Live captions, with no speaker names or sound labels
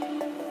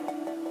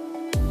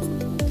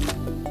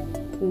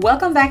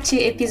Welcome back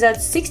to episode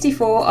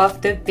 64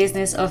 of the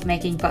Business of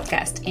Making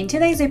podcast. In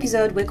today's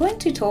episode, we're going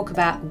to talk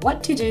about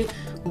what to do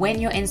when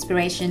your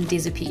inspiration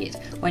disappeared,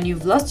 when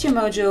you've lost your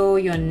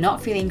mojo, you're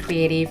not feeling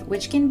creative,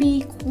 which can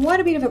be quite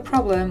a bit of a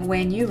problem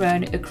when you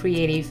run a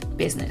creative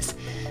business.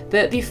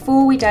 But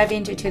before we dive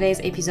into today's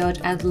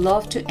episode, I'd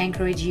love to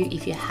encourage you,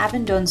 if you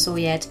haven't done so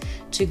yet,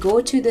 to go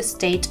to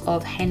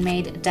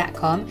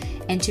thestateofhandmade.com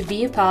and to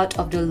be a part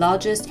of the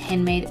largest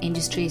handmade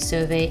industry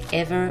survey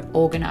ever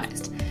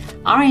organized.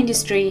 Our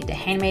industry, the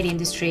handmade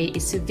industry,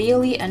 is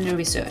severely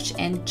under-researched,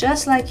 and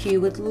just like you,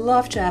 would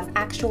love to have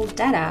actual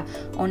data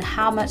on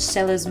how much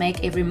sellers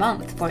make every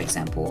month, for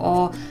example,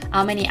 or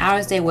how many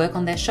hours they work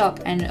on their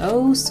shop, and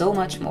oh, so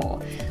much more.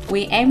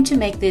 We aim to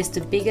make this the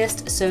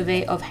biggest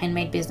survey of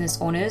handmade business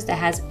owners that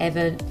has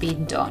ever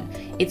been done.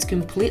 It's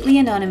completely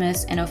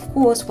anonymous, and of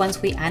course, once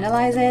we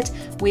analyze it,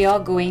 we are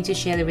going to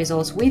share the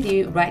results with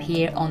you right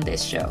here on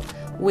this show.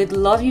 We'd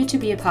love you to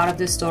be a part of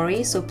the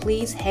story, so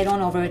please head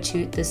on over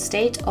to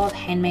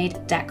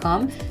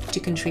thestateofhandmade.com to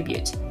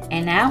contribute.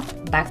 And now,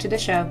 back to the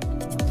show.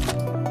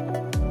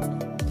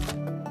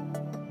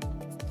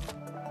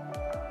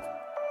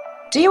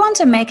 Do you want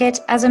to make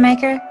it as a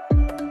maker?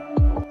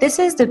 This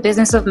is the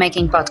Business of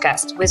Making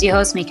podcast with your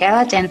hosts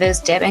Michaela Danvers,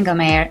 Deb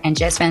Engelmeyer, and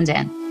Jess Van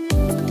Den.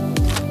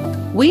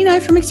 We know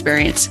from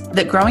experience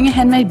that growing a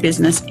handmade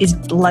business is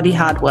bloody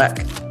hard work.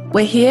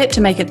 We're here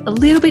to make it a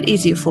little bit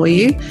easier for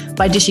you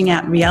by dishing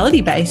out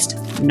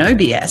reality-based, no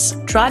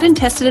BS, tried and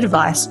tested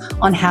advice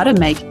on how to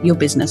make your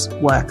business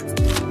work.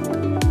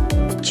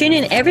 Tune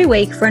in every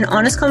week for an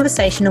honest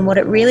conversation on what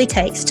it really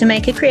takes to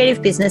make a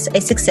creative business a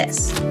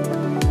success.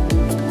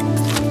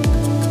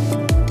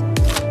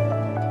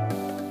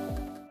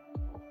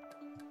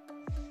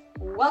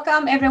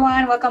 Welcome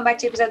everyone. Welcome back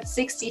to episode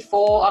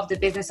 64 of the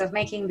Business of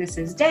Making. This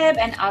is Deb,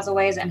 and as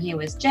always, I'm here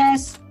with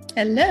Jess.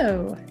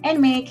 Hello. And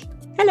Mick.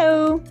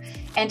 Hello.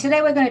 And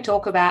today we're going to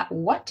talk about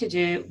what to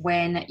do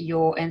when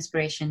your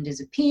inspiration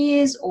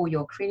disappears or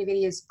your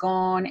creativity is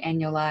gone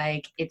and you're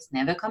like, it's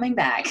never coming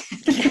back.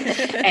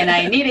 And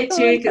I need it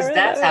to because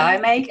that's how I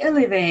make a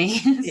living.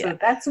 So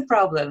that's a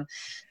problem.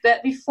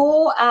 But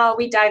before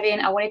we dive in,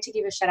 I wanted to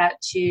give a shout out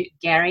to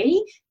Gary.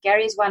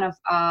 Gary is one of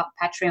our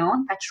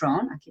patron. I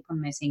keep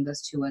on messing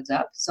those two words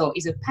up. So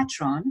he's a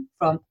patron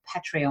from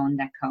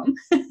patreon.com.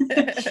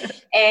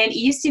 And he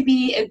used to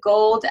be a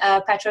gold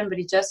patron, but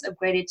he just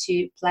upgraded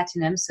to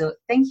platinum. So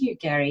thank you,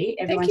 Gary.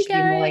 Everyone should be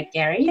more like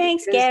Gary.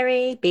 Thanks,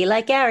 Gary. Be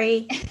like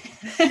Gary.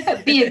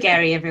 Be a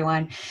Gary,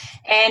 everyone.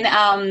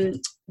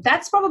 And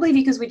that's probably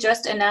because we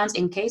just announced,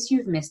 in case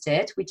you've missed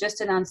it, we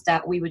just announced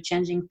that we were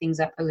changing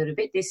things up a little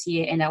bit this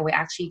year and that we're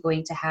actually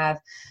going to have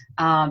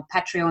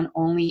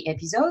Patreon-only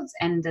episodes.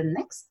 And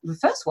the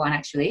first one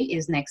actually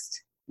is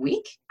next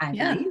week, I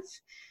believe.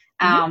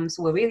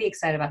 So we're really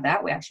excited about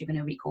that. We're actually going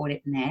to record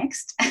it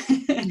next.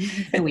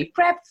 And we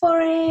prepped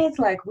for it.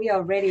 Like, we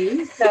are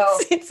ready. So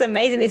it's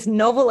amazing, this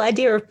novel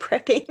idea of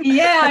prepping.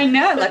 Yeah, I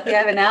know. Like, we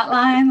have an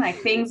outline, like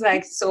things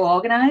like so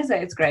organized.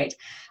 Like, it's great.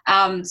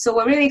 So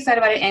we're really excited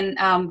about it.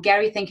 And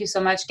Gary, thank you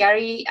so much.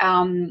 Gary,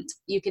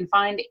 you can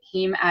find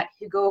him at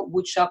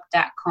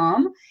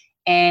hugowoodshop.com.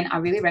 And I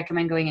really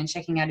recommend going and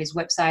checking out his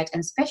website, and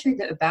especially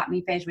the About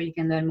Me page where you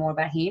can learn more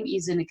about him.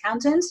 He's an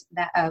accountant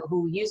that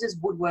who uses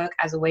woodwork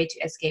as a way to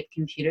escape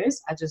computers.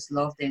 I just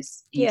love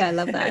this. Yeah, I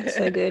love that. It's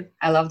so good.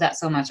 I love that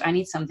so much. I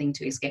need something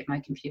to escape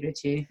my computer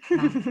too.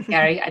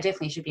 Gary, I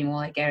definitely should be more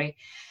like Gary.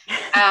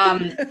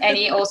 And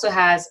he also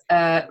has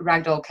a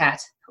ragdoll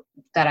cat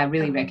that I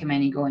really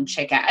recommend you go and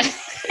check out.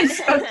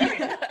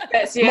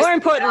 More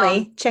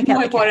importantly, check out.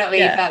 More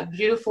importantly,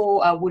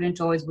 beautiful wooden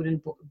toys,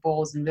 wooden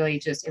balls, and really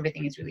just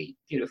everything is really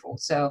beautiful.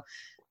 So,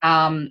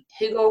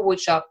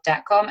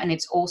 hugowoodshop.com, and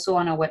it's also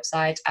on our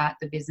website at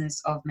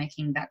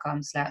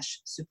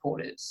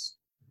thebusinessofmaking.com/supporters.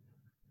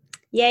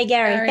 Yay,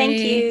 Gary! Thank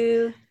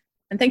you.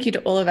 And thank you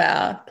to all of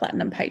our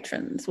platinum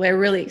patrons. We're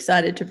really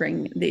excited to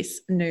bring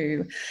this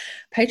new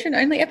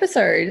patron-only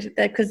episode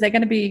because they're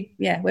going to be,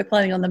 we're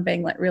planning on them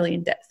being like really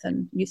in-depth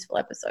and useful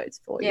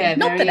episodes for you. Yeah,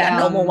 not that our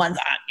normal ones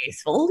aren't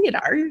useful,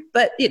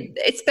 but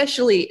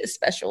especially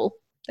special.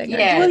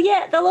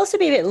 Well, they'll also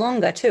be a bit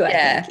longer too, I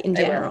think, in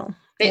general. A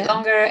bit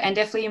longer and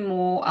definitely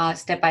more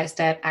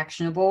step-by-step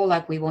actionable.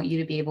 Like, we want you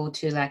to be able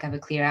to like have a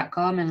clear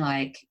outcome and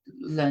like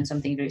learn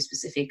something very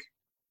specific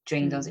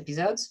during those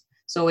episodes.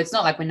 So it's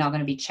not like we're not going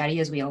to be chatty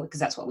as we all,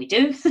 because that's what we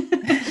do.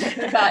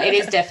 But it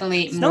is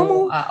definitely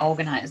more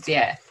organized.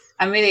 Yeah.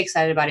 I'm really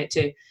excited about it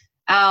too.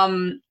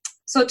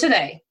 So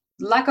today,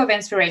 lack of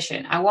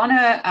inspiration. I want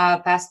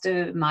to pass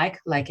the mic,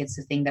 like it's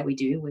a thing that we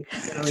do. We're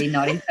totally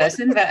not in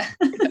person, but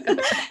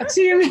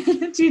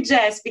to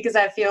Jess, because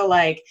I feel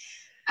like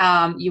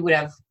you would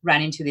have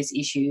run into this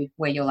issue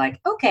where you're like,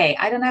 okay,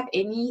 I don't have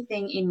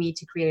anything in me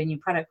to create a new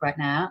product right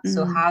now.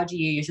 So how do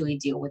you usually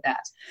deal with that?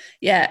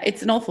 Yeah,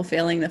 it's an awful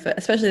feeling,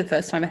 especially the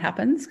first time it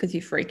happens, because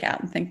you freak out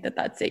and think that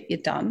that's it, you're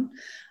done.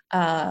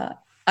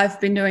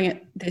 I've been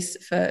doing this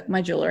for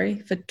my jewelry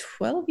for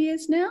 12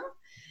 years now.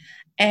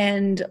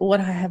 And what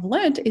I have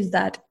learned is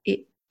that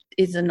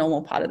is a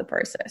normal part of the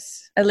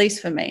process, at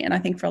least for me. And I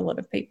think for a lot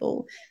of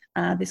people,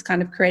 this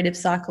kind of creative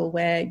cycle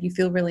where you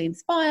feel really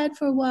inspired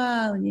for a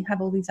while and you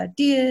have all these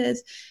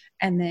ideas,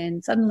 and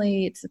then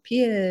suddenly it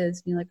disappears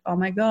and you're like, oh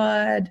my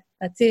God,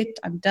 that's it,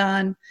 I'm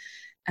done.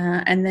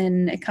 And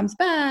then it comes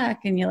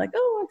back and you're like,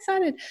 oh,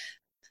 excited.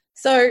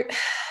 So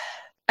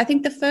I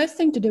think the first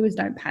thing to do is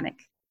don't panic.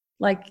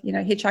 Like,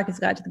 Hitchhiker's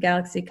Guide to the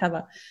Galaxy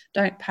cover,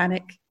 don't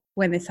panic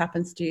when this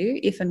happens to you,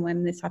 if and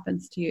when this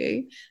happens to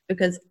you,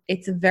 because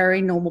it's a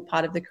very normal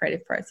part of the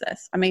creative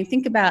process. I mean,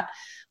 think about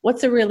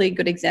what's a really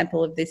good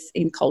example of this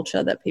in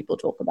culture that people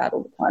talk about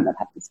all the time that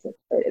happens to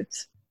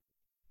creatives.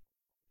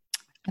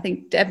 I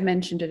think Deb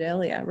mentioned it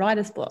earlier,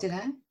 writer's block. Did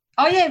I?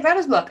 Oh yeah,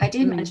 writer's block. I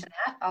did mention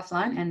that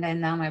offline, and then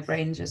now my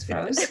brain just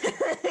froze.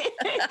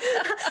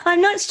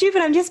 I'm not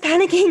stupid. I'm just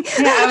panicking.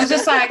 Yeah, I was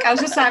just like,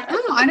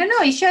 I don't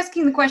know. Is she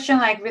asking the question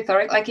like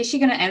rhetoric? Like, is she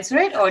going to answer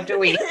it, or do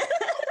we?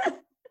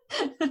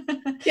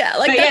 Yeah,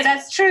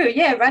 that's true.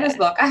 Yeah, writer's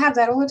block. I have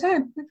that all the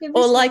time.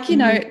 Or like,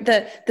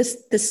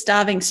 the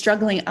starving,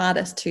 struggling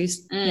artist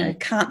who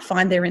can't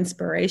find their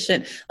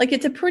inspiration. Like,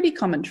 it's a pretty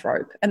common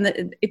trope,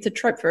 and it's a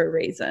trope for a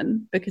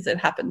reason, because it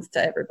happens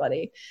to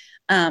everybody.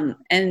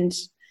 And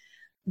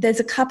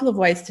there's a couple of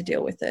ways to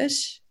deal with it,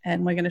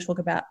 and we're going to talk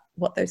about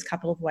what those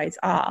couple of ways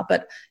are.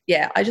 But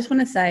yeah, I just want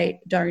to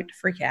say, don't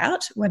freak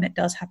out when it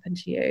does happen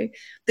to you.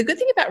 The good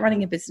thing about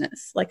running a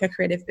business, like a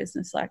creative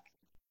business, like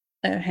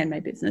a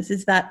handmade business,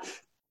 is that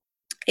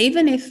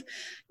even if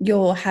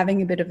you're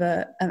having a bit of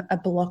a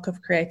block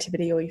of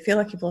creativity, or you feel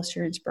like you've lost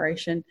your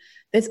inspiration,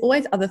 there's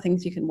always other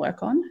things you can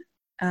work on.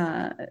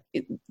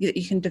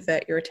 You can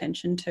divert your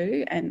attention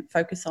to and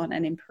focus on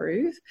and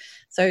improve.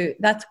 So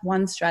that's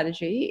one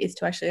strategy, is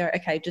to actually,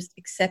 okay, just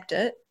accept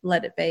it,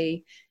 let it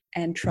be,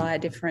 and try a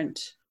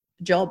different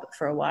job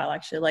for a while.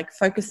 Actually, like,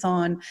 focus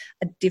on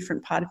a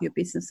different part of your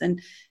business.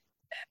 And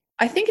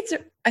I think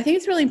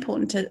it's really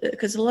important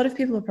because a lot of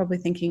people are probably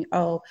thinking,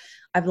 oh,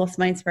 I've lost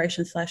my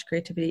inspiration /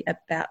 creativity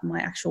about my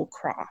actual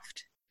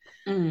craft.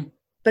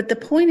 But the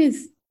point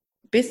is,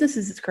 business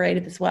is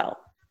creative as well.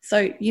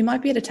 So you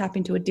might be able to tap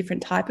into a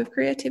different type of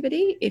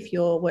creativity if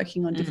you're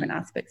working on different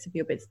aspects of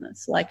your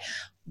business. Like,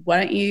 why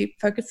don't you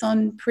focus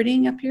on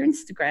prettying up your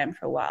Instagram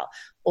for a while?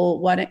 Or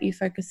why don't you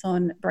focus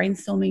on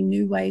brainstorming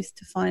new ways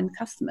to find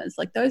customers?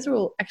 Like, those are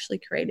all actually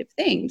creative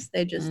things.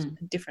 They're just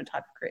a different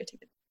type of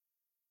creativity.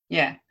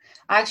 Yeah,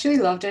 I actually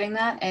love doing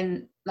that.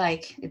 And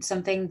like, it's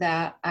something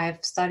that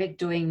I've started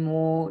doing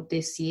more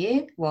this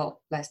year.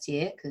 Well, last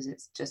year, because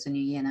it's just a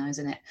new year now,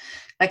 isn't it?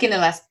 Like, in the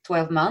last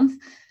 12 months.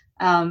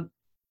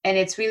 And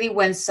it's really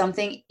when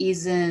something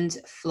isn't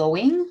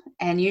flowing.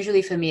 And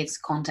usually for me, it's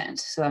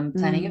content. So I'm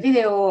planning a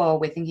video, or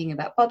we're thinking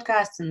about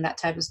podcasts and that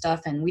type of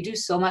stuff. And we do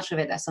so much of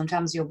it that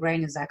sometimes your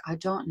brain is like, I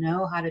don't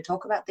know how to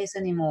talk about this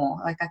anymore.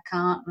 Like, I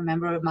can't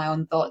remember my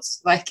own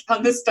thoughts, like,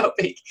 on this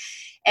topic.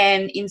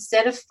 And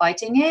instead of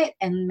fighting it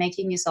and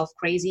making yourself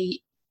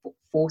crazy,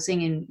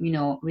 forcing and,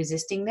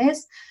 resisting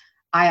this,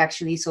 I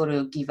actually sort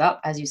of give up,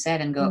 as you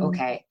said, and go,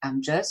 okay,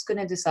 I'm just going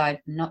to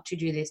decide not to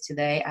do this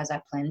today as I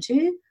plan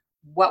to.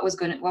 What was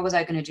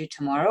I going to do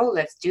tomorrow?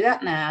 Let's do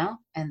that now.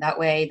 And that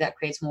way that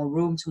creates more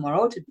room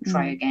tomorrow to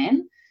try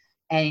again.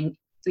 And,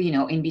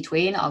 in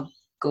between, I'll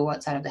go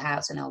outside of the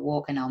house and I'll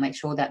walk, and I'll make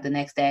sure that the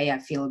next day I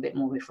feel a bit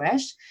more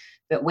refreshed.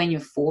 But when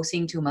you're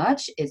forcing too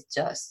much, it's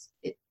just,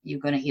 you're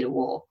going to hit a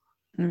wall.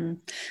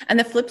 And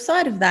the flip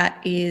side of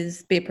that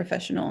is be a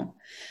professional.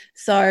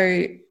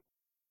 So,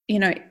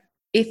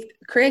 if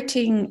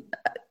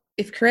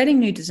creating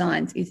new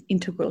designs is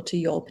integral to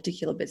your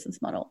particular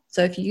business model.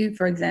 So if you,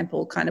 for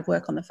example, kind of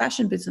work on the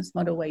fashion business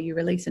model where you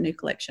release a new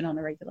collection on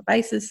a regular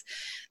basis,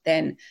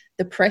 then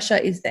the pressure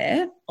is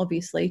there,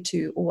 obviously,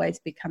 to always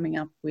be coming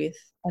up with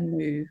a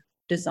new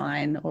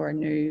design or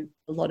a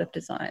lot of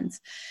designs.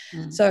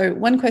 So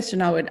one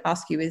question I would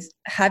ask you is,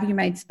 have you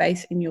made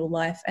space in your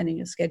life and in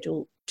your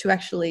schedule to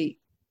actually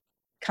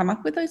come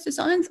up with those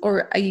designs,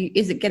 or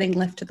is it getting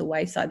left to the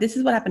wayside? This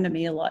is what happened to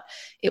me a lot.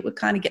 It would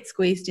kind of get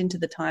squeezed into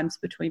the times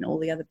between all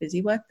the other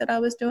busy work that I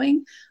was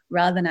doing,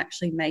 rather than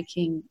actually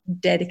making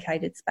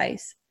dedicated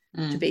space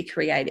to be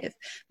creative.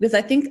 Because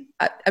I think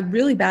a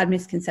really bad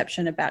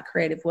misconception about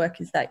creative work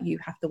is that you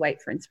have to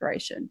wait for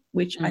inspiration,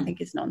 which I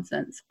think is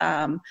nonsense.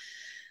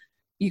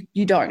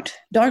 You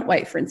don't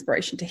wait for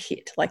inspiration to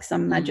hit like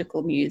some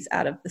magical muse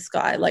out of the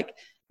sky. Like,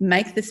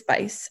 make the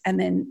space and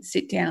then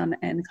sit down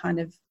and kind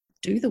of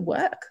do the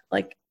work.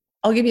 Like,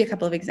 I'll give you a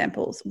couple of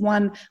examples.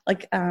 One,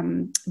 like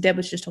Deb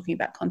was just talking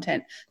about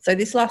content. So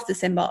this last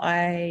December,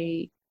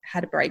 I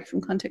had a break from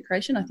content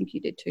creation. I think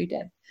you did too,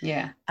 Deb.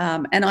 Yeah.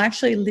 And I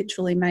actually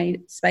literally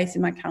made space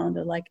in my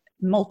calendar, like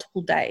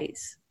multiple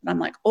days. And I'm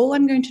like, all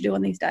I'm going to do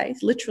on these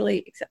days,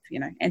 literally, except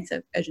for,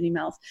 answer urgent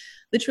emails,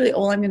 literally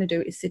all I'm going to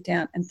do is sit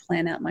down and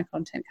plan out my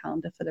content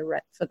calendar for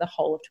the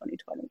whole of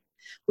 2020,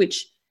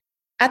 which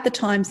at the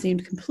time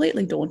seemed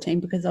completely daunting,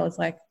 because I was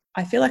like,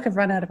 I feel like I've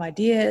run out of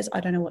ideas. I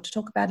don't know what to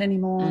talk about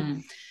anymore.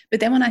 But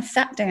then when I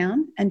sat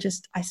down and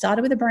I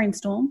started with a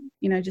brainstorm,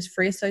 just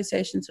free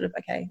association, sort of,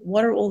 okay,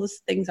 what are all the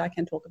things I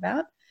can talk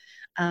about?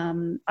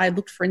 I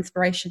looked for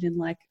inspiration in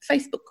like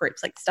Facebook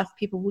groups, like stuff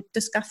people were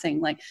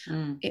discussing, like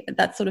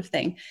that sort of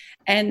thing.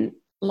 And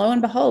lo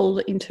and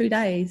behold, in 2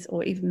 days,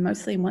 or even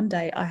mostly in 1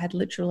 day, I had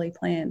literally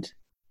planned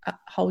a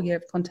whole year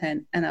of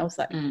content. And I was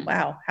like,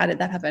 wow, how did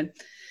that happen?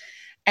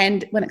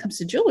 And when it comes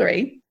to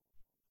jewelry,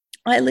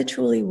 I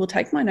literally will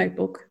take my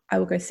notebook, I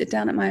will go sit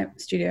down at my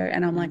studio,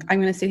 and I'm like,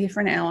 I'm going to sit here for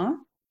an hour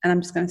and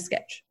I'm just going to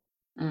sketch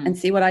and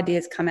see what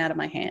ideas come out of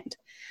my hand.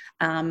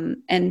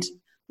 And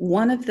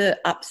one of the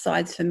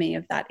upsides for me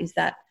of that is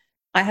that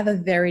I have a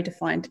very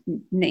defined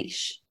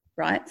niche,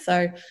 right?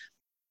 So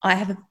I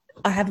have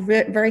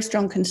very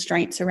strong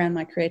constraints around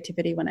my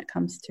creativity when it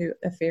comes to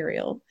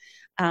ethereal,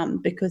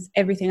 because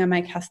everything I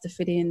make has to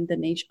fit in the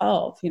niche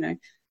of,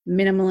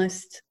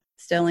 minimalist,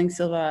 sterling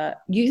silver,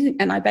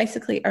 and I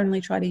basically only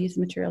try to use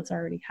the materials I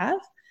already have.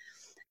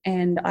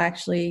 And I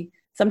actually,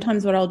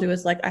 sometimes what I'll do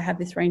is, like, I have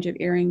this range of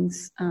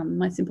earrings,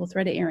 my simple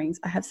threaded earrings.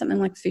 I have something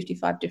like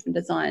 55 different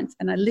designs,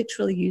 and I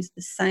literally use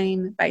the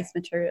same base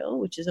material,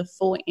 which is a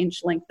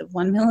 4-inch length of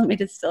 1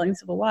 millimeter sterling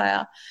silver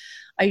wire.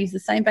 I use the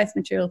same base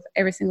material for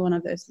every single one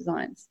of those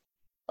designs.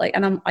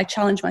 I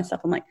challenge myself.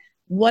 I'm like,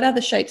 what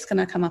other shapes can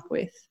I come up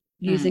with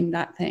using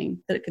that thing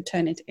that it could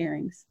turn into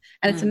earrings?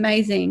 And it's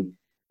amazing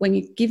when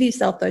you give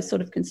yourself those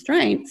sort of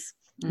constraints,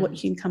 what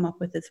you can come up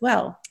with as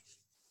well.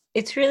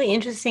 It's really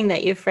interesting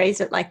that you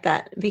phrased it like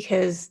that,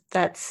 because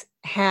that's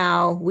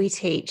how we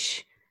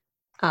teach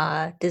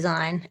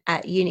design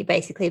at uni,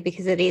 basically,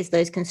 because it is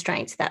those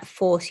constraints that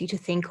force you to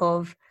think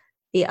of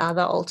the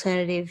other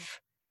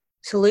alternative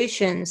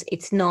solutions.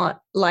 It's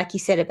not, like you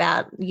said,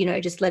 about,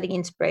 just letting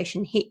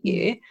inspiration hit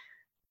you.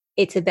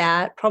 It's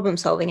about problem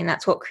solving, and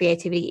that's what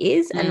creativity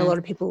is. And a lot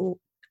of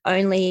people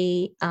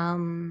only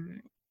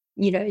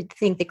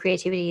think that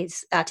creativity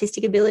is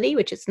artistic ability,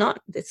 which it's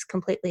not. They're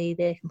completely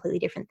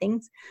different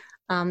things.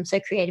 So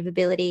creative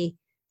ability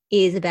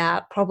is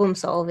about problem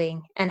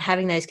solving, and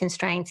having those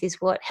constraints is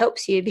what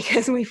helps you,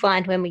 because we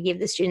find when we give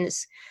the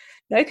students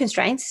no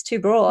constraints, too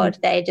broad,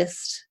 they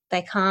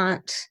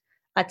can't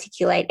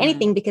articulate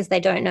anything because they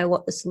don't know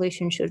what the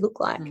solution should look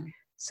like.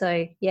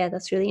 So yeah,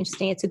 that's really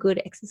interesting. It's a good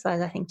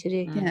exercise, I think, to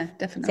do. Yeah,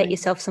 definitely. Set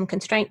yourself some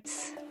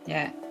constraints.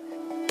 Yeah.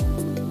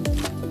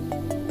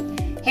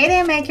 Hey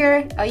there,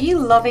 maker! Are you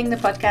loving the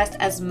podcast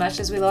as much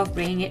as we love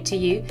bringing it to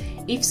you?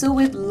 If so,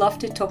 we'd love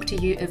to talk to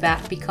you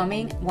about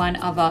becoming one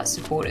of our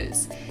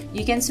supporters.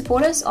 You can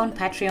support us on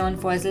Patreon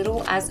for as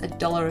little as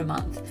 $1 a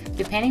month.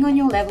 Depending on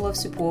your level of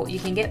support, you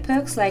can get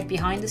perks like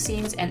behind the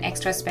scenes and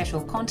extra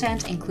special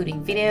content,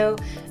 including video,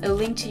 a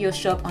link to your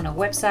shop on our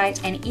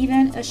website, and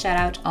even a shout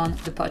out on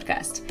the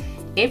podcast.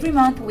 Every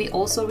month, we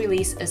also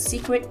release a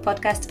secret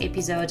podcast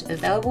episode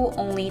available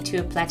only to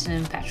our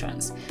Platinum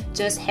patrons.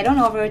 Just head on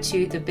over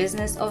to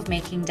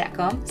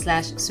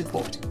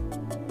thebusinessofmaking.com/support.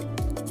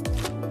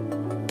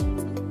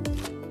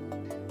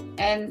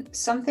 And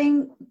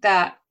something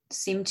that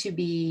seemed to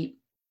be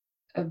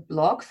a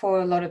block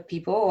for a lot of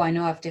people, I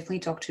know I've definitely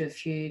talked to a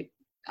few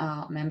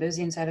members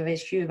inside of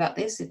HQ about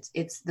this.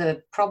 It's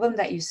the problem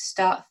that you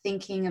start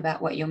thinking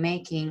about what you're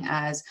making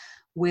as,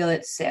 will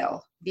it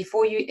sell?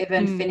 Before you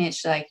even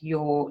finish like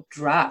your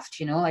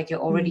draft, like you're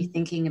already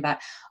thinking about,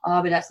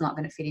 but that's not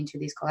going to fit into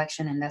this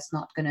collection, and that's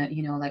not going to,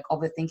 like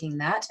overthinking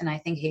that. And I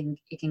think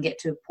it can get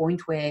to a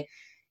point where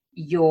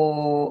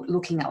you're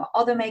looking at what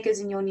other makers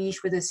in your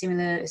niche with a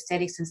similar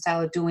aesthetics and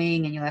style are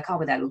doing, and you're like,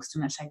 but that looks too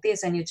much like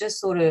this. And you're just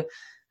sort of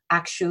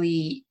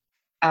actually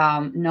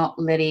not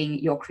letting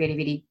your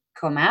creativity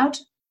come out.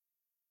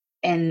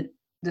 And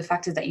the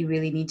fact is that you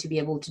really need to be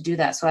able to do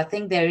that. So I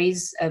think there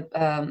is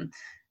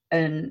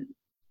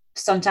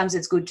sometimes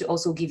it's good to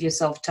also give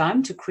yourself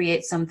time to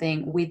create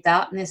something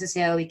without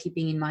necessarily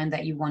keeping in mind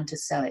that you want to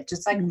sell it.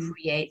 Just like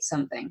create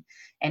something,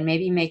 and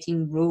maybe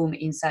making room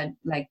inside,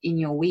 like in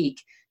your week,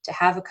 to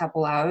have a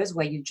couple hours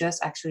where you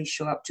just actually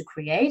show up to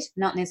create,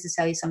 not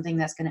necessarily something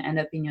that's going to end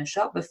up in your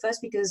shop, but first,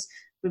 because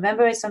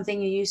remember, it's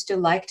something you used to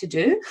like to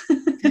do.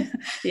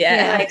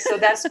 So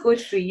that's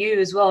good for you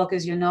as well,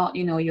 because you're not,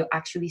 you're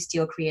actually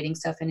still creating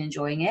stuff and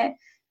enjoying it.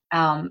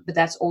 But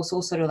that's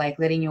also sort of like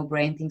letting your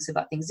brain think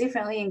about things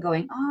differently and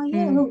going,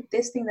 look,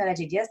 this thing that I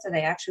did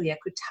yesterday, actually I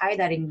could tie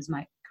that in with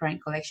my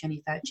current collection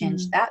if I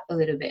changed that a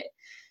little bit.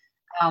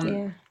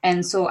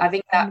 And so I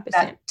think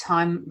that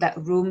time, that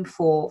room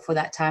for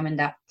that time and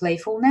that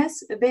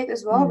playfulness a bit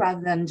as well,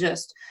 rather than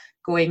just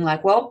going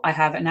like, well, I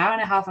have an hour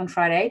and a half on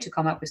Friday to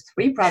come up with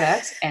 3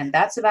 products, and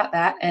that's about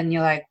that. And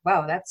you're like,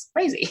 wow, that's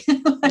crazy.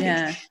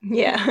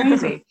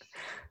 Crazy.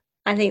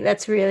 I think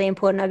that's really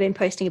important. I've been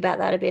posting about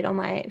that a bit on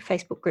my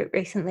Facebook group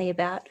recently,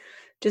 about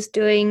just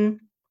doing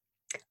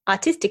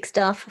artistic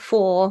stuff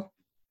for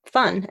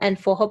fun and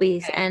for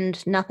hobbies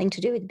and nothing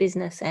to do with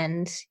business.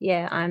 And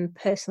I'm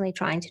personally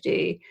trying to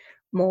do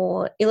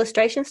more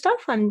illustration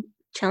stuff. I'm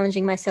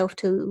challenging myself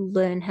to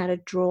learn how to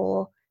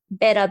draw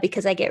better,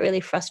 because I get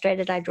really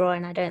frustrated. I draw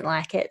and I don't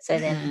like it, so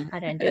then I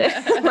don't do it.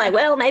 I'm like,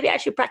 well, maybe I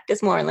should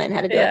practice more and learn how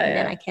to do it, and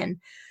then I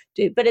can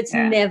do. But it's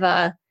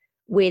never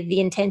with the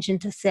intention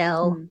to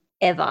sell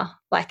ever.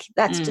 Like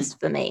that's just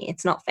for me.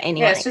 It's not for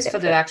anyone. Yeah, it's just for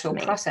the actual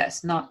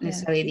process, not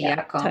necessarily the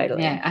outcome.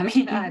 Totally. Yeah, I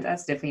mean,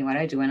 that's definitely what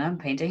I do when I'm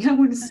painting. I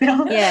wouldn't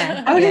sell.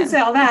 Yeah, I wouldn't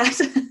sell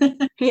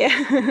that. Yeah.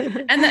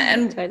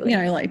 and Totally. you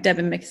know, like Deb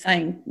and Mick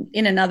saying,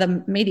 in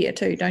another media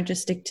too, don't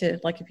just stick to,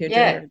 like, if you're a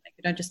jewelry,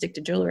 don't just stick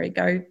to jewelry.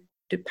 Go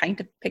to paint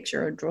a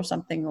picture or draw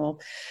something or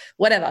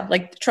whatever.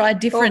 Like try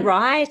different, or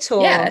write,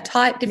 or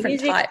different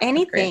music, types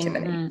anything. of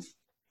creativity.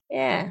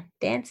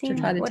 Dancing,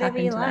 try to whatever tap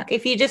you into like. that.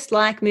 If you just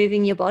like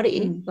moving your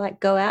body, like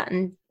go out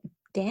and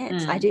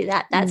dance. I do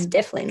that. That's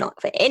definitely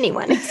not for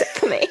anyone except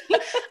for me.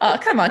 Oh,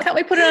 come on. Can't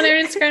we put it on our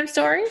Instagram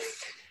stories?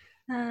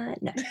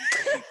 No.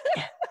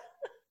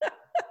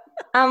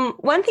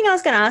 One thing I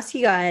was going to ask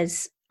you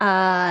guys,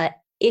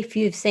 if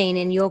you've seen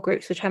in your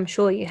groups, which I'm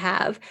sure you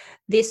have,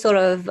 this sort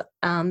of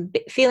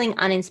feeling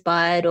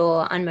uninspired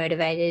or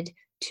unmotivated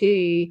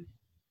to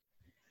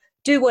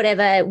do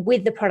whatever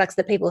with the products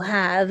that people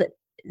have,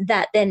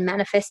 that then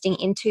manifesting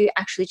into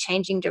actually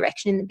changing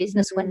direction in the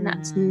business when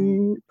that's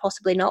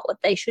possibly not what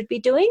they should be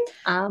doing.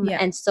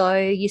 And so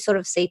you sort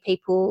of see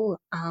people,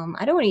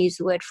 I don't want to use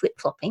the word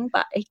flip-flopping,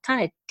 but it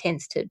kind of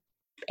tends to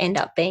end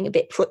up being a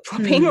bit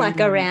flip-flopping, like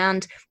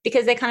around,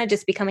 because they're kind of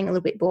just becoming a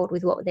little bit bored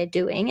with what they're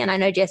doing. And I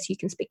know, Jess, you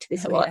can speak to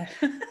this a lot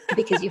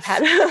because you've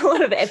had a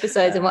lot of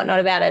episodes and whatnot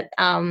about it,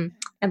 and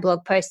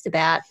blog posts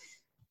about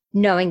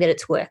knowing that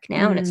it's work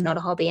now and it's not a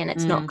hobby and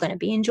it's not going to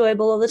be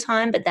enjoyable all the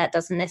time, but that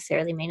doesn't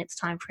necessarily mean it's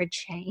time for a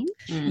change.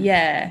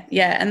 Yeah.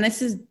 And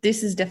this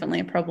is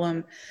definitely a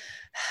problem.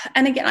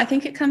 And again, I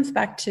think it comes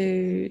back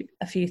to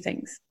a few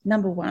things.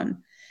 Number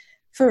one,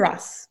 for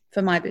us,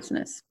 for my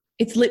business,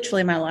 it's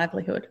literally my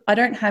livelihood. I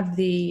don't have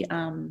the,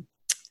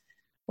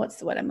 what's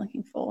the word I'm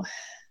looking for?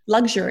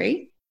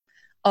 Luxury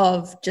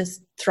of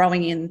just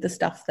throwing in the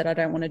stuff that I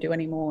don't want to do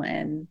anymore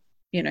and,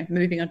 you know,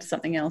 moving on to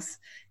something else,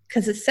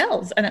 because it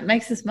sells and it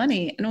makes us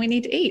money and we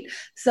need to eat.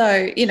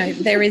 So, you know,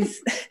 there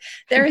is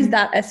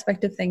that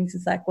aspect of things.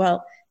 It's like,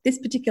 well, this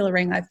particular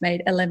ring I've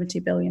made 11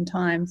 billion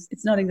times.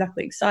 It's not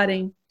exactly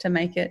exciting to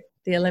make it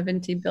the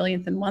 11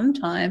 billionth in one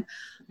time,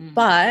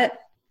 but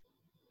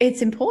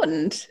it's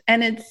important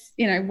and it's,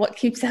 you know, what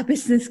keeps our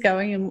business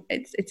going and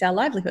it's our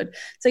livelihood.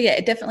 So yeah,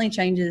 it definitely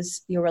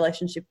changes your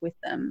relationship with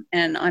them.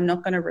 And I'm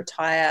not going to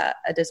retire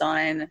a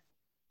design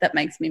that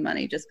makes me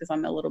money just because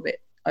I'm a little bit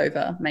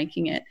over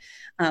making it.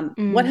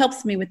 What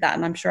helps me with that,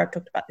 and I'm sure I've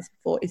talked about this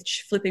before, is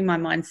flipping my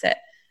mindset.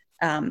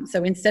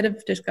 So instead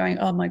of just going,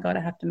 oh my God,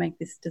 I have to make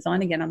this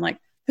design again, I'm like,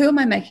 who am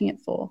I making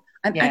it for?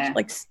 I'm actually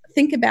like,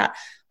 think about,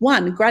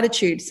 one,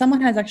 gratitude.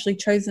 Someone has actually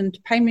chosen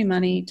to pay me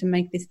money to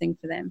make this thing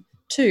for them.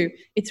 Two,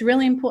 it's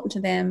really important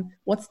to them.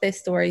 What's their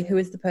story? Who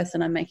is the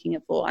person I'm making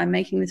it for? I'm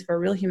making this for a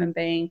real human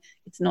being.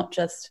 It's not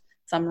just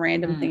some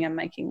random thing I'm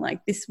making.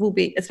 Like, this will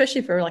be,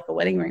 especially for like a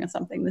wedding ring or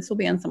something, this will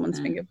be on someone's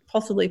finger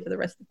possibly for the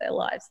rest of their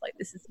lives. Like,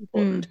 this is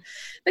important.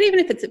 But even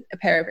if it's a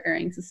pair of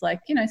earrings, it's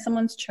like, you know,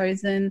 someone's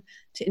chosen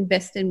to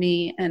invest in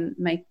me and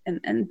make,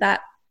 and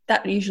that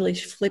usually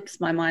flips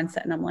my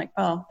mindset, and I'm like,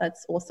 oh,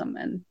 that's awesome,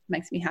 and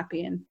makes me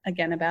happy and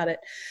again about it.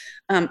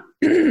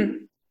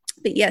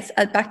 But yes,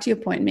 back to your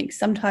point, Mick,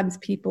 sometimes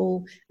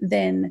people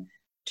then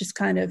just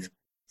kind of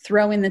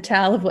throw in the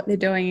towel of what they're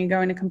doing and go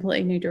in a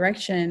completely new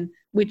direction,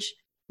 which,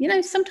 you know,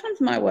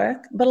 sometimes might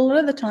work, but a lot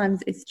of the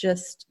times it's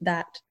just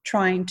that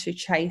trying to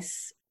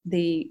chase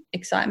the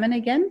excitement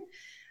again.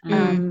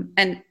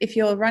 And if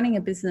you're running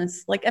a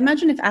business, like,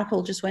 imagine if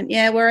Apple just went,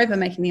 yeah, we're over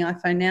making the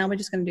iPhone now, we're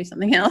just going to do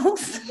something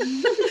else.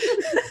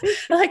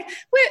 Like,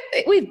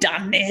 we've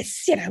done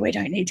this, you know, we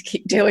don't need to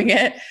keep doing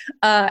it.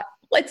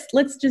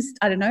 Let's just,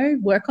 I don't know,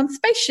 work on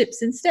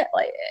spaceships instead.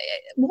 Like,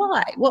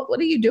 why? What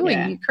are you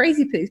doing? You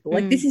crazy people.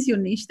 Like, this is your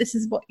niche. This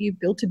is what you've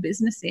built a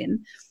business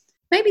in.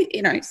 Maybe,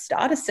 you know,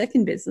 start a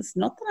second business.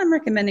 Not that I'm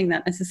recommending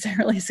that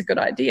necessarily is a good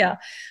idea,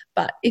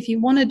 but if you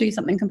want to do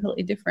something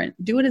completely different,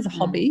 do it as a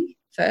hobby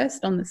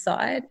first on the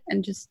side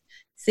and just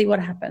see what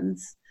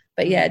happens.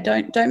 But yeah,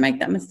 don't make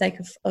that mistake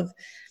of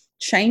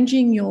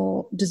changing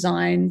your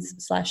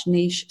designs /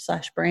 niche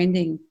 /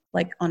 branding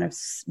like on a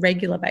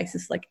regular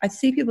basis. Like, I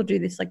see people do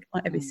this like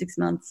every 6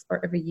 months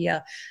or every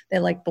year. They're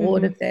like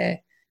bored of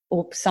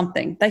or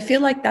something. They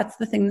feel like that's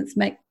the thing that's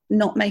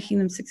not making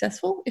them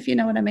successful, if you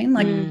know what I mean.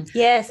 Like,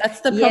 yes,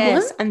 that's the problem.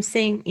 Yes, I'm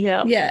seeing,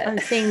 I'm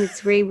seeing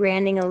this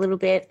rebranding a little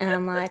bit, and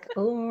I'm like,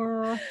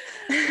 oh.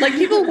 Like,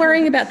 people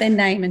worrying about their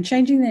name and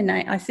changing their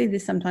name. I see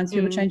this sometimes,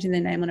 people changing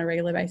their name on a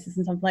regular basis,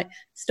 and so I'm like,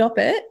 stop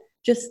it.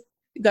 Just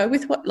go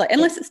with what, like,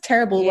 unless it's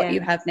terrible what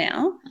you have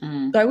now,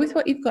 go with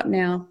what you've got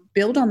now,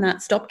 build on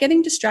that. Stop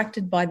getting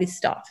distracted by this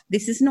stuff.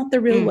 This is not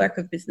the real work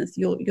of business.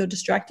 You're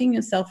distracting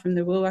yourself from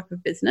the real work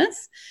of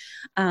business.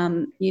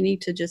 You need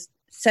to just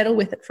settle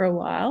with it for a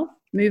while,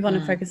 move on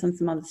and focus on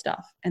some other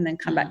stuff, and then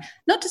come back.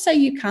 Not to say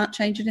you can't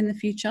change it in the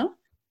future,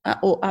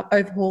 or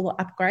overhaul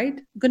or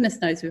upgrade. Goodness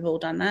knows we've all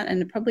done that,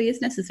 and it probably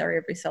is necessary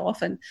every so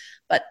often.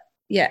 But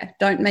yeah,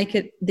 don't make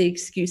it the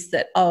excuse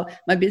that, oh,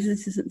 my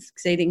business isn't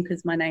succeeding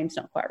because my name's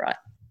not quite right.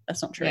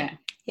 That's not true.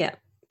 Yeah,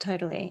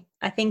 totally.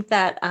 I think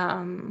that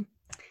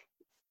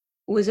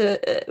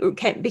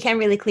became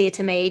really clear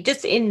to me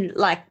just in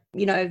like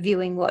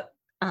viewing what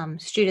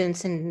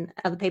students and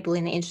other people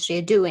in the industry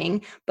are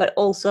doing, but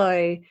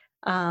also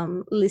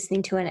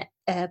listening to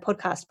a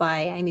podcast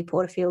by Amy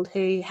Porterfield,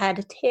 who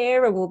had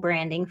terrible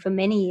branding for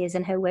many years,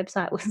 and her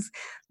website was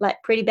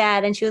like pretty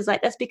bad. And she was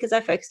like, that's because I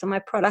focused on my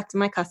product and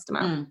my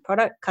customer,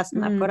 product,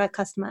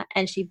 customer.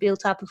 And she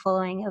built up a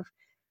following of,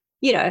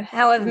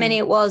 however many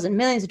it was, and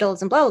millions of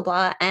dollars and blah, blah,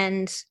 blah.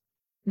 And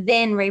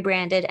then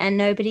rebranded, and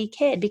nobody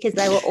cared because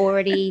they were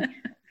already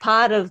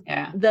part of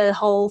the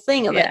whole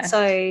thing of it.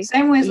 So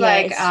same with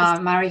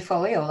Marie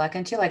Folio. Like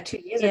until like 2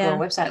 years ago, a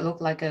website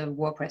looked like a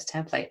WordPress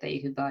template that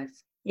you could buy,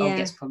 I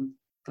guess,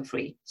 for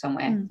free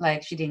somewhere.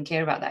 Like she didn't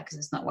care about that because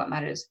it's not what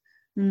matters.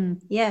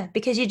 Yeah,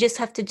 because you just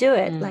have to do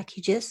it. Like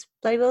you just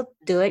bloody well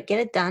do it,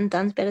 get it done.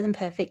 Done's better than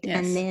perfect,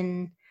 and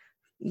then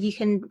you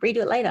can redo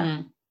it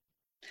later.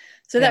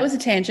 So that was a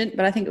tangent,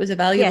 but I think it was a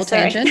valuable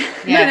tangent.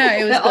 No,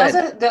 it was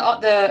good. The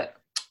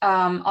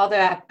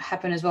other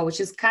happened as well, which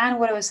is kind of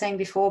what I was saying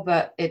before,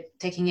 but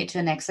taking it to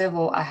the next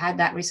level. I had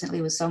that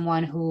recently with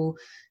someone who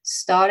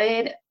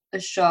started a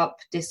shop,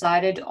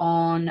 decided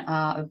on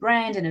a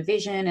brand and a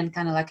vision and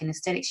kind of like an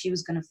aesthetic she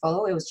was going to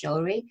follow. It was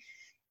jewelry,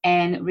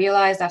 and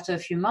realized after a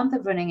few months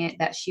of running it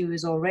that she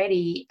was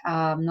already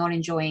not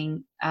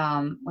enjoying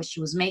what she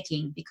was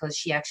making, because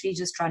she actually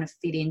just trying to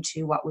fit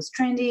into what was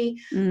trendy,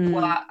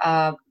 what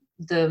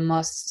the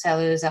most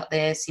sellers out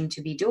there seem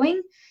to be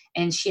doing.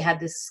 And she had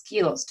the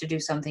skills to do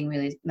something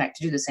really, like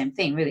to do the same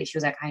thing, really. She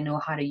was like, I know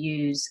how to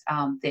use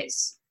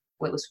this,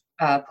 what was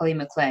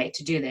polymer clay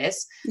to do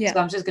this. So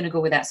I'm just going to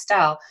go with that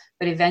style.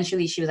 But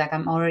eventually she was like,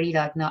 I'm already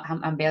like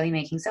I'm barely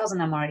making sales,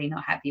 and I'm already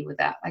not happy with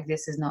that. Like,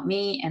 this is not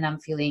me. And I'm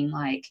feeling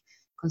like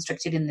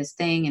constricted in this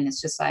thing. And it's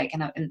just like,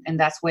 and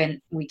that's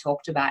when we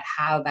talked about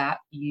how about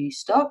you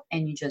stop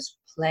and you just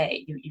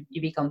play,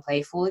 you become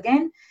playful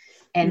again,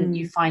 and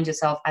you find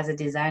yourself as a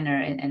designer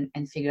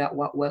and figure out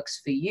what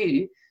works for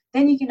you.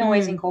 Then you can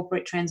always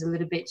incorporate trends a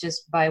little bit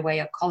just by way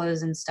of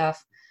colors and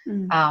stuff.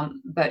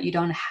 But you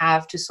don't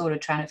have to sort of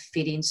try to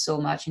fit in so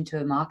much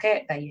into a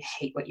market that you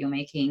hate what you're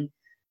making.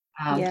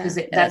 Because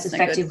that's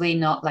effectively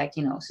not like,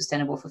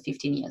 sustainable for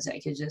 15 years.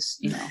 Like, you're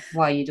just,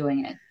 why are you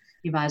doing it?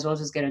 You might as well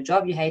just get a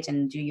job you hate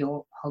and do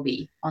your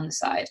hobby on the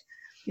side.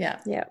 Yeah.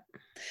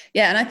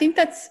 And I think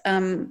that's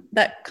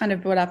that kind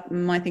of brought up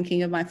my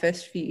thinking of my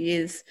first few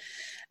years.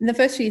 In the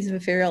first few years of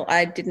Ethereal,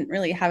 I didn't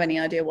really have any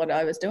idea what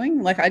I was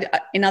doing. Like,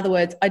 in other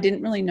words, I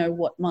didn't really know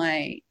what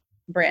my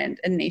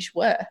brand and niche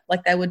were.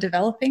 Like, they were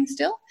developing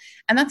still.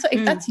 And that's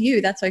if that's you,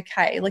 that's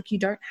okay. Like, you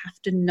don't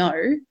have to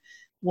know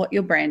what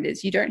your brand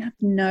is. You don't have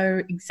to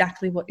know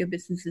exactly what your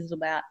business is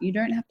about. You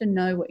don't have to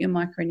know what your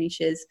micro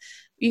niche is.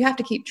 You have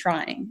to keep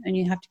trying, and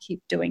you have to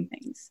keep doing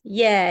things.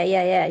 Yeah.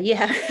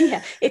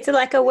 It's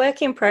like a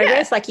work in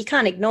progress. Like, you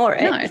can't ignore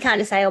it. No. You can't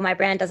just say, oh, my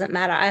brand doesn't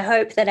matter. I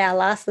hope that our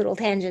last little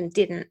tangent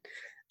didn't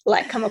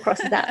like come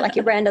across as that, like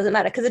your brand doesn't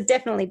matter, because it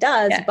definitely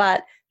does,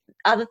 but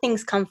other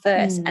things come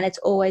first, and it's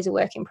always a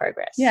work in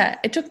progress.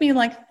 It took me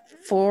like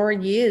 4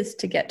 years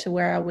to get to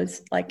where I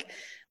was like,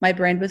 my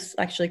brand was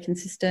actually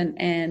consistent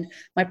and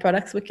my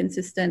products were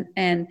consistent,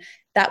 and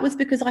that was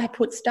because I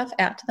put stuff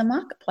out to the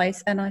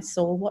marketplace and I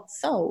saw what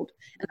sold,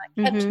 and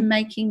I kept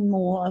making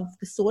more of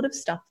the sort of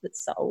stuff that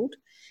sold.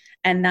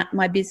 And that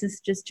my business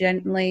just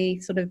gently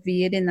sort of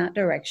veered in that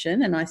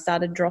direction, and I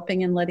started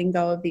dropping and letting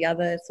go of the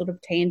other sort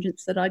of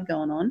tangents that I'd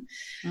gone on.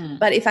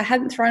 But if I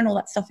hadn't thrown all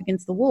that stuff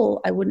against the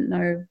wall, I wouldn't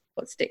know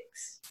what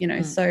sticks,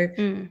 so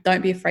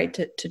don't be afraid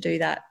to do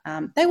that.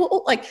 They were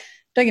all like,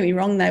 don't get me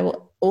wrong,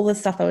 all the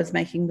stuff I was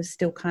making was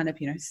still kind of,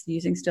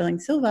 using sterling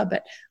silver,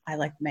 but I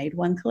like made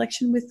one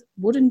collection with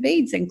wooden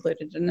beads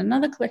included and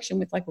another collection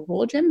with like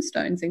raw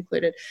gemstones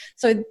included.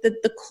 So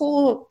the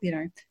core,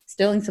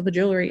 sterling silver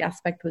jewelry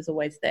aspect was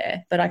always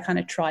there, but I kind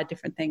of tried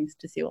different things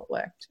to see what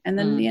worked. And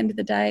then at the end of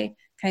the day,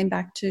 came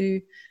back to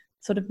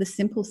sort of the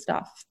simple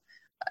stuff.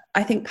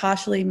 I think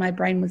partially my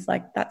brain was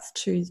like, that's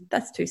too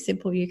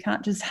simple. You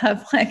can't just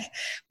have like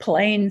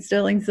plain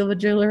sterling silver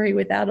jewelry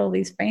without all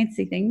these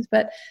fancy things.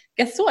 But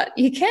guess what?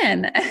 You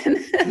can.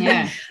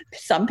 And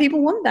some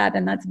people want that,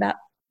 and that's about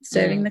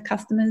serving the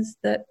customers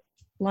that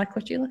like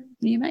what you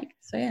make.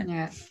 So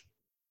yeah.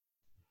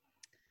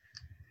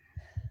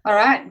 All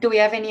right. Do we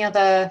have any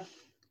other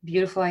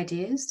beautiful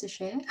ideas to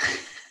share?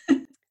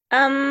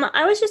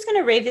 I was just going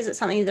to revisit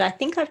something that I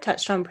think I've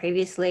touched on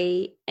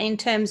previously in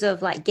terms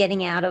of like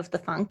getting out of the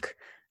funk.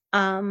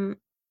 And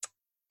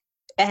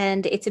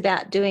it's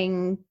about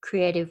doing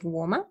creative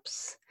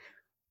warm-ups,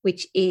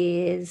 which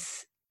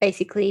is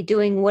basically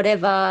doing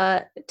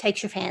whatever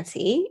takes your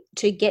fancy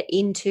to get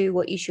into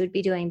what you should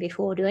be doing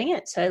before doing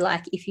it. So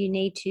like, if you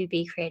need to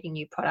be creating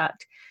new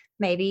product,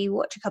 maybe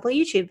watch a couple of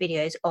YouTube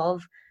videos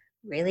of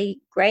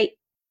really great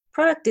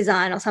product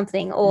design or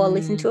something, or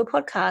listen to a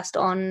podcast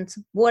on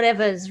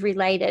whatever's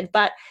related.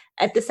 But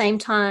at the same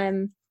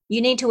time, you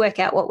need to work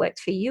out what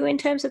works for you in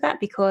terms of that,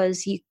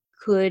 because you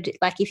could,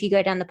 like, if you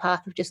go down the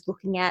path of just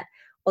looking at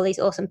all these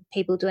awesome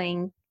people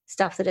doing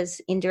stuff that is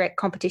in direct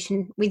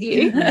competition with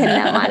you, then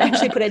that might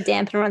actually put a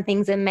dampener on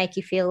things and make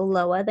you feel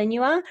lower than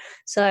you are.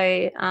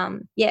 So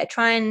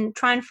try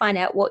and find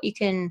out what you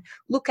can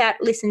look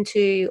at, listen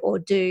to, or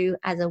do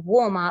as a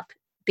warm-up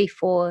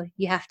before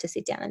you have to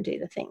sit down and do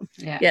the thing.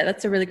 Yeah,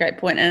 that's a really great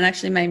point. And it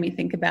actually made me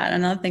think about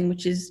another thing,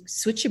 which is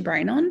switch your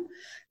brain on.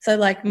 So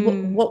like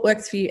what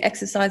works for you?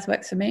 Exercise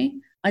works for me.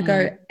 I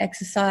go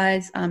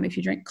exercise. If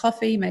you drink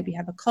coffee, maybe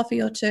have a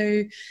coffee or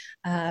two.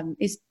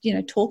 Is,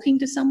 talking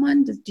to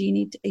someone,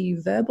 are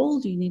you verbal?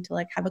 Do you need to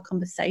like have a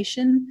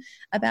conversation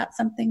about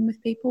something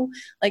with people?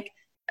 Like,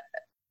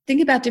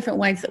 think about different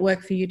ways that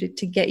work for you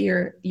to get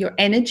your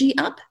energy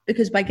up,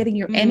 because by getting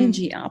your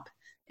energy up,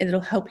 it'll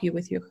help you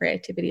with your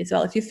creativity as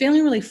well. If you're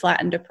feeling really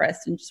flat and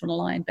depressed and just want to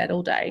lie in bed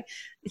all day,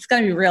 it's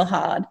going to be real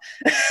hard.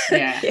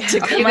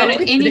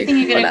 Anything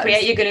you're going to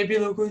create, you're going to be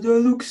like, oh, that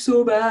looks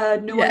so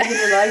bad. No one's going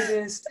to like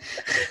this.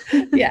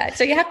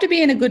 So you have to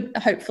be in a good,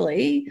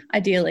 hopefully,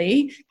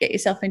 ideally, get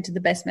yourself into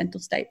the best mental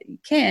state that you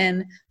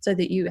can so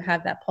that you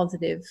have that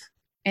positive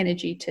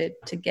energy to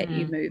get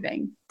you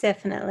moving.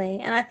 Definitely.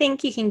 And I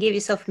think you can give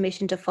yourself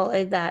permission to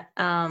follow that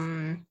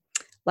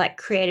like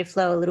creative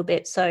flow a little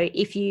bit. So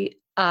if you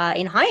are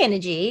in high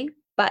energy,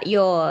 but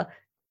you're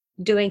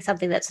doing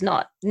something that's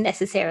not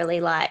necessarily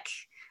like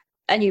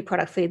a new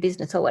product for your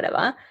business or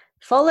whatever,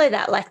 follow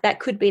that. Like that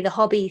could be the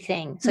hobby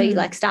thing. So you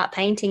like start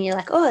painting, you're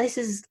like, oh, this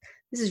is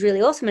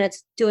really awesome and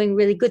it's doing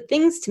really good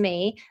things to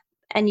me.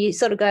 And you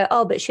sort of go,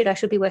 oh, but I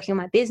should be working on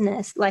my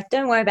business. Like,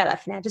 don't worry about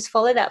that for now. Just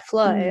follow that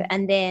flow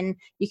and then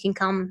you can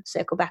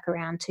circle back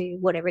around to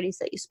whatever it is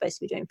that you're supposed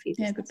to be doing for your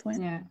business. Yeah, good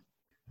point. Yeah.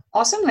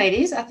 Awesome,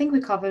 ladies. I think we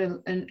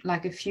covered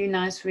a few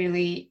nice,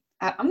 really,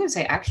 I'm going to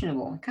say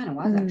actionable. It kind of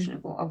was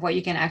actionable of what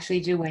you can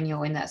actually do when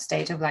you're in that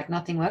state of like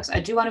nothing works. I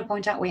do want to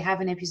point out we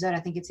have an episode, I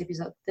think it's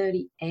episode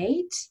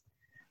 38.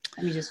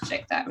 Let me just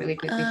check that really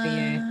quickly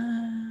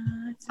for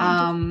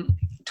you.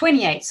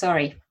 28,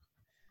 sorry.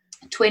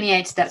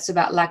 28, that's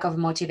about lack of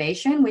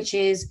motivation,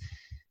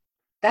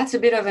 that's a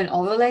bit of an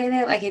overlay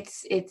there. Like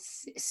it's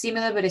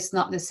similar, but it's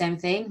not the same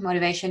thing.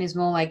 Motivation is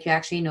more like you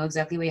actually know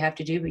exactly what you have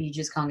to do, but you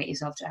just can't get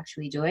yourself to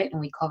actually do it.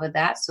 And we covered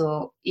that.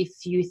 So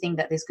if you think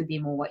that this could be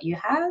more what you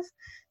have,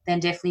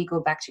 then definitely go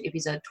back to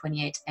episode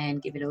 28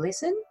 and give it a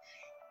listen.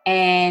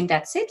 And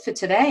that's it for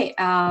today.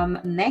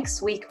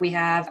 Next week we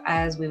have,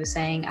 as we were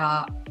saying,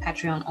 our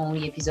Patreon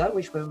only episode,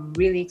 which we're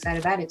really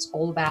excited about. It's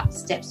all about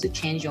steps to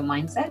change your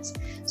mindset.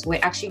 So we're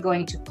actually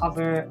going to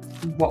cover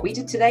what we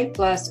did today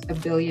plus a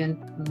billion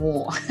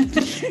more.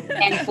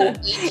 And for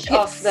each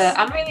of the,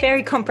 I'm really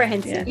very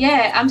comprehensive.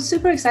 Yeah, I'm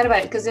super excited about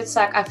it because it's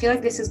like, I feel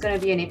like this is going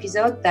to be an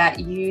episode that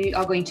you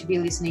are going to be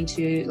listening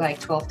to like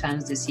 12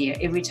 times this year.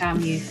 Every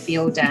time you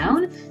feel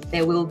down,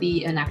 there will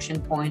be an action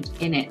point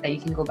in it that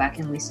you can go back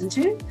and listen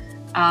to.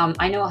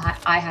 I know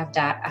I have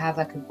that. I have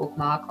like a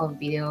bookmark of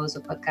videos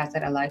or podcasts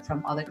that I like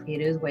from other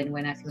creators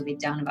when I feel a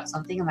bit down about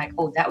something. I'm like,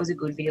 oh, that was a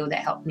good video that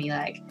helped me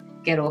like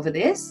get over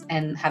this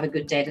and have a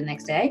good day the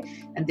next day.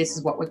 And this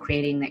is what we're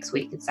creating next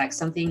week. It's like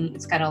something,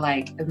 it's kind of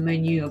like a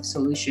menu of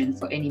solution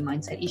for any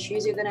mindset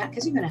issues you're going to have,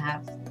 because you're going to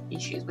have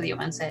issues with your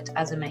mindset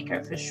as a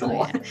maker for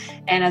sure.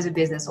 And as a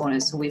business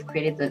owner. So we've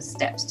created the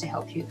steps to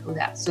help you through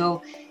that.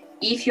 So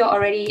if you're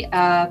already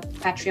a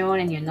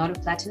Patreon and you're not a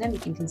Platinum, you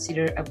can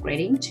consider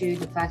upgrading to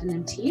the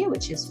Platinum tier,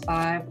 which is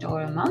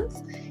 $5 a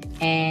month.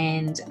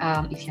 And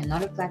if you're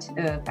not a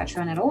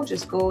Patreon at all,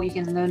 just go. You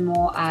can learn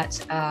more at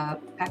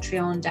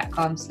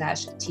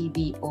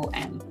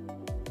patreon.com/TBOM.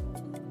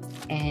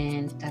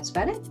 And that's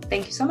about it.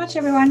 Thank you so much,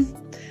 everyone.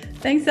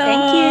 Thanks all.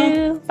 Thank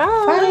you. Bye.